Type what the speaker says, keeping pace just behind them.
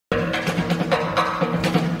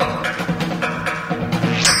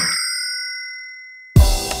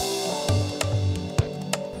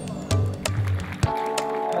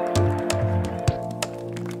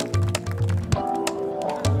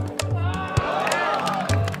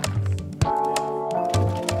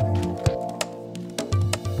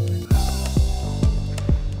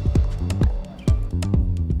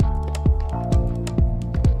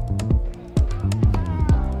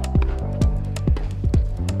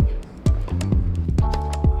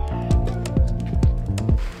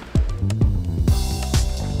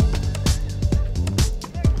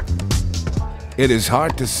It is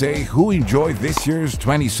hard to say who enjoyed this year's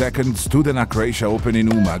 22nd Studena Croatia Open in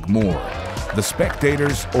Umag more, the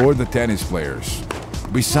spectators or the tennis players.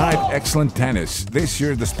 Beside excellent tennis, this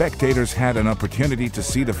year the spectators had an opportunity to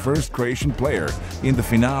see the first Croatian player in the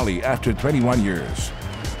finale after 21 years.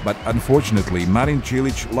 But unfortunately, Marin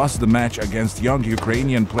Cilic lost the match against young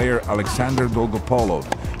Ukrainian player Alexander Dolgopolov,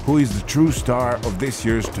 who is the true star of this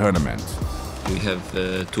year's tournament. We have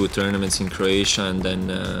two tournaments in Croatia, and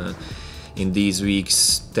then in these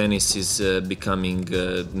weeks tennis is becoming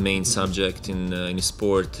main subject in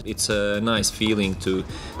sport. It's a nice feeling to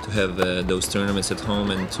have those tournaments at home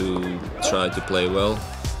and to try to play well.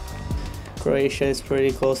 Croatia is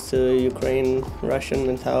pretty close to Ukraine, Russian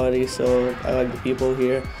mentality, so I like the people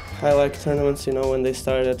here. I like tournaments, you know, when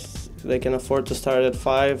they can afford to start at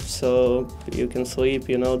 5, so you can sleep,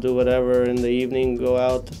 you know, do whatever in the evening, go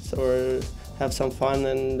out or have some fun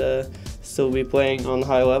and still be playing on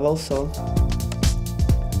high level. So.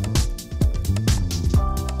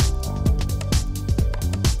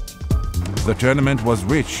 The tournament was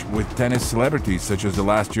rich with tennis celebrities such as the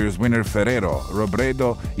last year's winner Ferrero,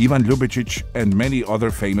 Robredo, Ivan Ljubicic and many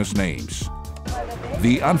other famous names.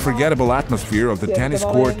 The unforgettable atmosphere of the tennis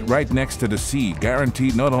court right next to the sea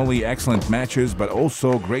guaranteed not only excellent matches but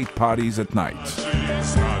also great parties at night.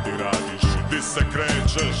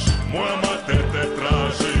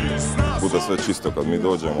 Bude sve čisto kad mi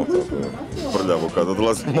dođemo, tako prljavo kad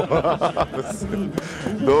odlazimo.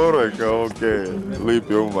 Dobro je kao okej, lip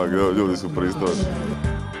je Umag, ljudi su pristojni.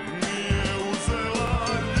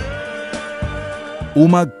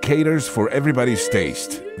 Umag caters for everybody's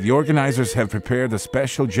taste. The organizers have prepared a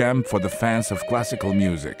special jam for the fans of classical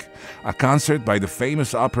music, a concert by the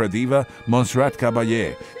famous opera diva Montserrat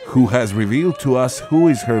Caballé, who has revealed to us who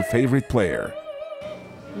is her favorite player.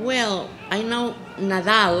 Well, I know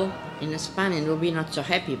Nadal in Spain will be not so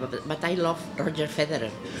happy, but I love Roger Federer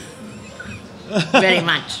very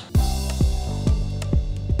much.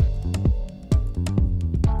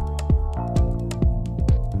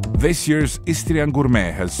 This year's Istrian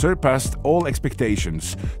Gourmet has surpassed all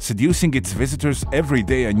expectations, seducing its visitors every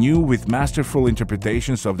day anew with masterful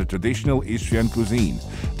interpretations of the traditional Istrian cuisine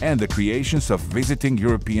and the creations of visiting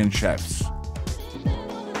European chefs.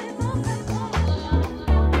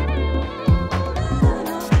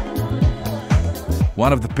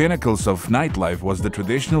 One of the pinnacles of nightlife was the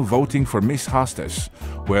traditional voting for Miss Hostess,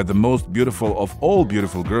 where the most beautiful of all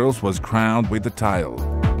beautiful girls was crowned with the title.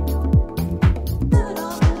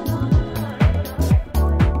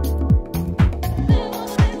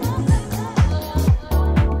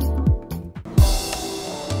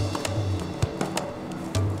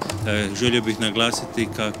 Želio bih naglasiti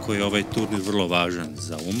kako je ovaj turnir vrlo važan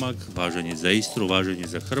za Umag, važan je za Istru, važan je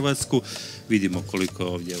za Hrvatsku. Vidimo koliko je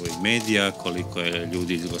ovdje i medija, koliko je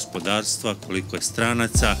ljudi iz gospodarstva, koliko je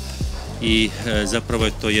stranaca i zapravo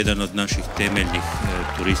je to jedan od naših temeljnih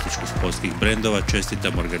turističko-sportskih brendova.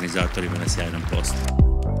 Čestitam organizatorima na sjajnom poslu.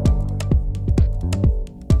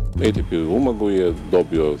 ATP u Umagu je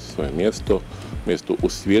dobio svoje mjesto u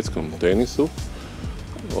svjetskom tenisu.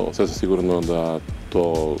 Sasvim sigurno da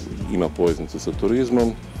to ima poveznicu sa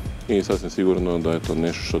turizmom i sasvim sigurno da je to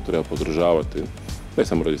nešto što treba podržavati, ne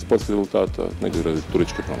samo radi sportskih rezultata, nego i radi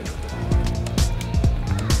turističke promidžbe.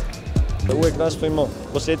 Uvijek nastojimo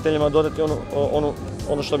posjetiteljima dodati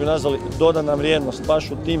ono što bi nazvali dodana vrijednost,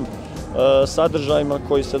 baš u tim sadržajima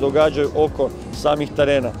koji se događaju oko samih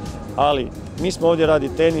terena. Ali mi smo ovdje radi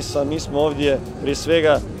tenisa, mi smo ovdje prije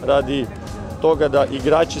svega radi toga da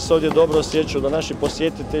igrači se ovdje dobro osjećaju, da naši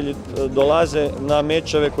posjetitelji dolaze na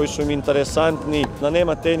mečeve koji su im interesantni, da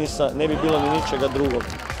nema tenisa ne bi bilo ni ničega drugog.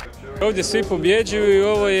 Ovdje svi pobjeđuju i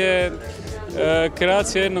ovo je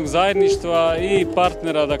kreacija jednog zajedništva i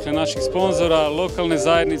partnera, dakle naših sponzora, lokalne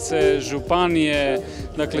zajednice, županije,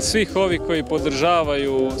 dakle svih ovih koji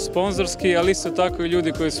podržavaju sponzorski, ali isto tako i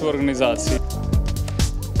ljudi koji su u organizaciji.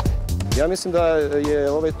 Ja mislim da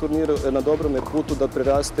je ovaj turnir na dobrome putu da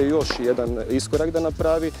preraste još jedan iskorak da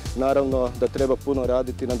napravi. Naravno da treba puno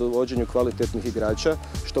raditi na dovođenju kvalitetnih igrača,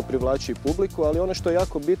 što privlači publiku, ali ono što je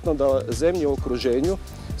jako bitno da zemlje u okruženju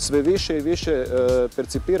sve više i više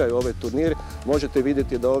percipiraju ovaj turnir. Možete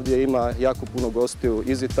vidjeti da ovdje ima jako puno gostiju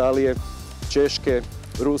iz Italije, Češke,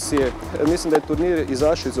 Rusije. Mislim da je turnir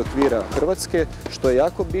izašao iz okvira Hrvatske, što je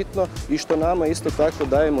jako bitno i što nama isto tako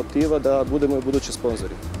daje motiva da budemo i budući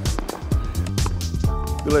sponzori.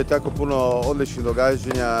 Bilo je tako puno odličnih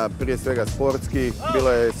događanja, prije svega sportskih,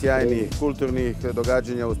 bilo je sjajnih kulturnih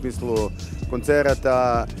događanja u smislu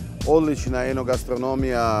koncerata, odlična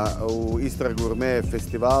enogastronomija u Istra Gourmet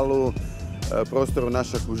festivalu, prostoru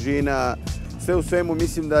Naša kužina. Sve u svemu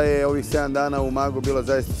mislim da je ovih 7 dana u Umagu bilo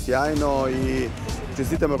zaista sjajno i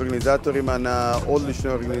čestitam organizatorima na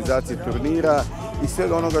odličnoj organizaciji turnira i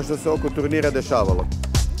svega onoga što se oko turnira dešavalo.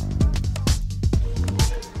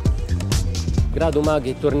 Grad Umag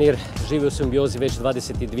i turnir živi u simbiozi već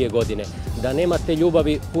 22 godine. Da nema te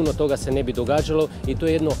ljubavi, puno toga se ne bi događalo i to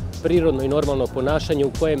je jedno prirodno i normalno ponašanje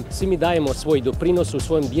u kojem svi mi dajemo svoj doprinos u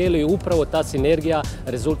svojem dijelu i upravo ta sinergija,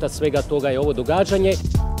 rezultat svega toga je ovo događanje.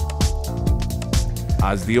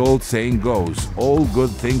 As the old saying goes, all good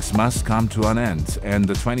things must come to an end, and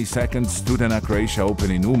the 22nd Studena Croatia Open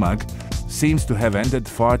in Umag seems to have ended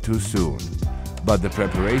far too soon. But the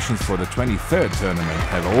preparations for the 23rd tournament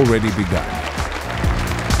have already begun.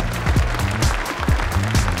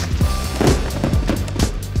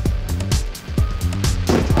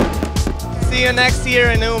 See you next year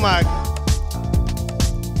in Umag.